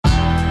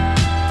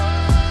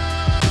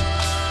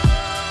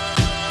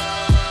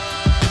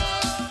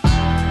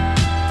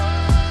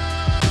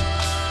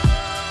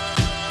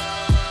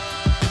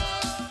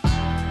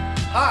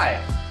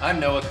I'm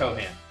Noah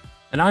Cohan.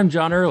 And I'm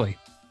John Early.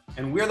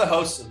 And we're the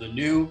hosts of the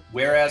new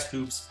Whereas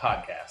Hoops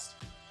podcast.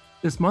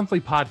 This monthly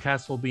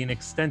podcast will be an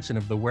extension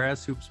of the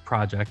Whereas Hoops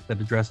project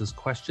that addresses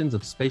questions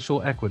of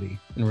spatial equity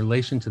in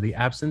relation to the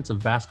absence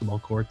of basketball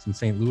courts in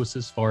St.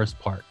 Louis's Forest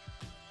Park.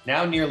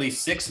 Now nearly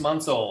 6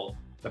 months old,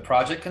 the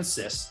project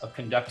consists of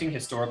conducting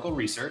historical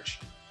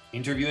research,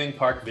 interviewing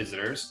park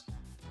visitors,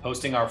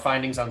 posting our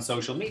findings on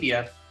social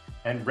media,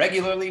 and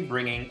regularly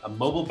bringing a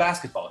mobile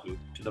basketball hoop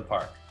to the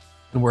park.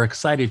 And we're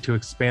excited to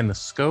expand the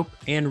scope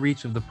and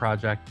reach of the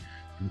project.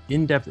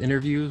 In-depth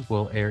interviews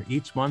will air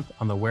each month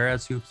on the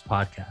Whereas Hoops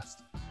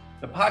podcast.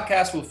 The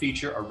podcast will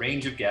feature a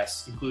range of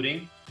guests,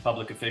 including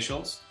public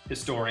officials,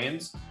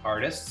 historians,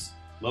 artists,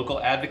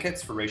 local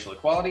advocates for racial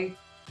equality,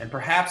 and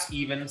perhaps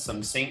even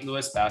some St.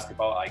 Louis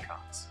basketball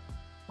icons.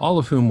 All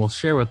of whom will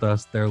share with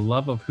us their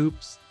love of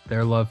hoops,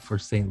 their love for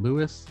St.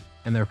 Louis,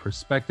 and their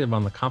perspective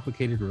on the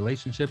complicated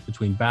relationship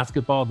between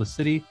basketball, the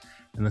city,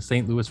 and the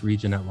St. Louis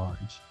region at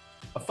large.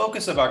 A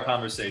focus of our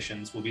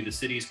conversations will be the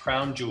city's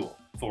crown jewel,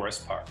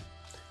 Forest Park.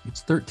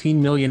 Its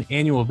 13 million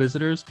annual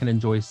visitors can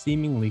enjoy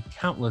seemingly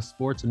countless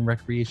sports and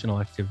recreational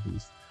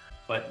activities.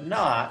 But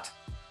not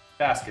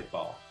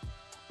basketball.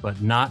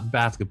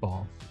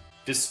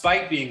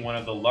 Despite being one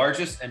of the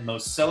largest and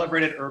most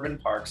celebrated urban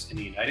parks in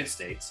the United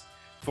States,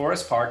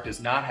 Forest Park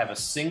does not have a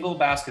single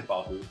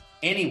basketball hoop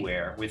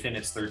anywhere within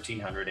its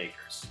 1,300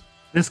 acres.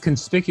 This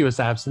conspicuous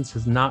absence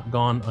has not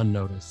gone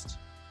unnoticed.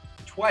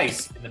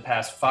 Twice in the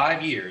past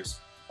 5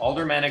 years,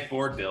 aldermanic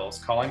board bills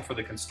calling for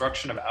the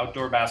construction of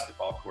outdoor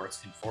basketball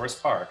courts in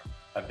Forest Park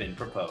have been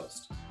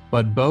proposed.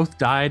 But both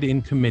died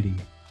in committee.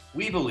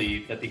 We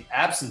believe that the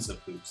absence of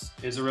hoops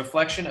is a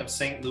reflection of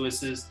St.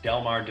 Louis's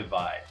Del Mar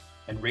divide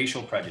and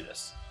racial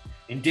prejudice,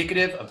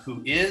 indicative of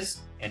who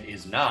is and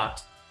is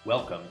not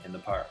welcome in the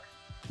park.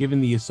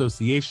 Given the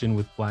association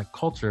with Black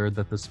culture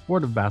that the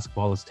sport of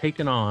basketball has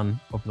taken on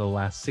over the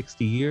last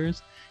 60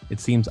 years, it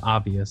seems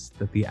obvious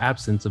that the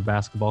absence of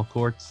basketball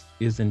courts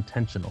is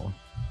intentional.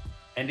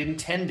 And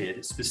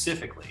intended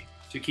specifically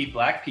to keep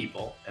Black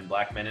people, and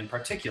Black men in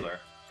particular,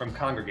 from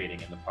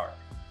congregating in the park.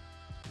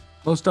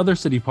 Most other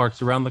city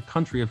parks around the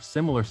country of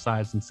similar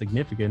size and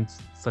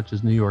significance, such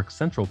as New York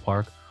Central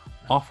Park,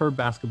 offer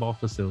basketball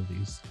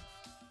facilities.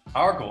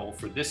 Our goal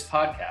for this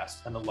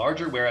podcast and the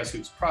larger Whereas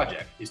Hoops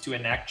project is to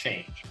enact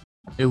change,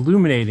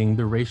 illuminating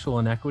the racial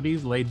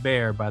inequities laid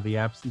bare by the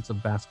absence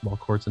of basketball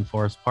courts in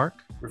Forest Park,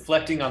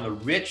 reflecting on the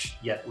rich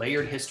yet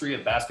layered history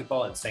of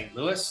basketball in St.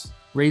 Louis,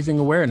 raising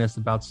awareness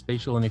about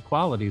spatial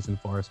inequalities in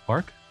Forest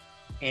Park,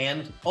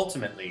 and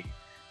ultimately,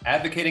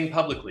 advocating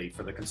publicly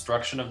for the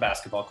construction of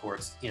basketball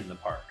courts in the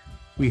park.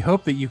 We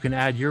hope that you can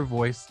add your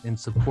voice in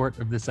support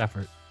of this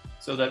effort,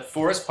 so that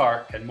Forest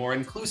Park can more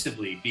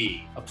inclusively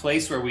be a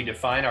place where we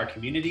define our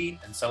community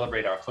and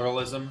celebrate our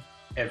pluralism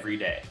every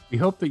day. We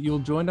hope that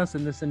you'll join us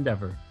in this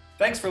endeavor.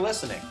 Thanks for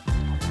listening.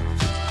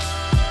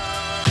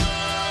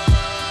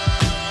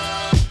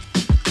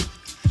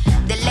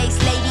 The lace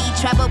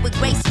lady, travel with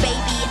grace, baby.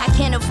 I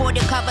can't afford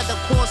to cover the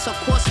course, of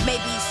course,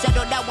 maybe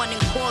settle that one in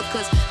court,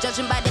 cause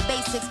judging by the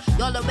basics,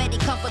 y'all already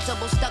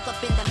comfortable, stuck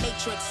up in the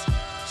matrix.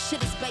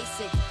 Shit is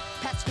basic,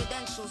 patch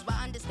credentials, but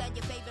understand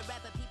your favorite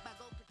rapper.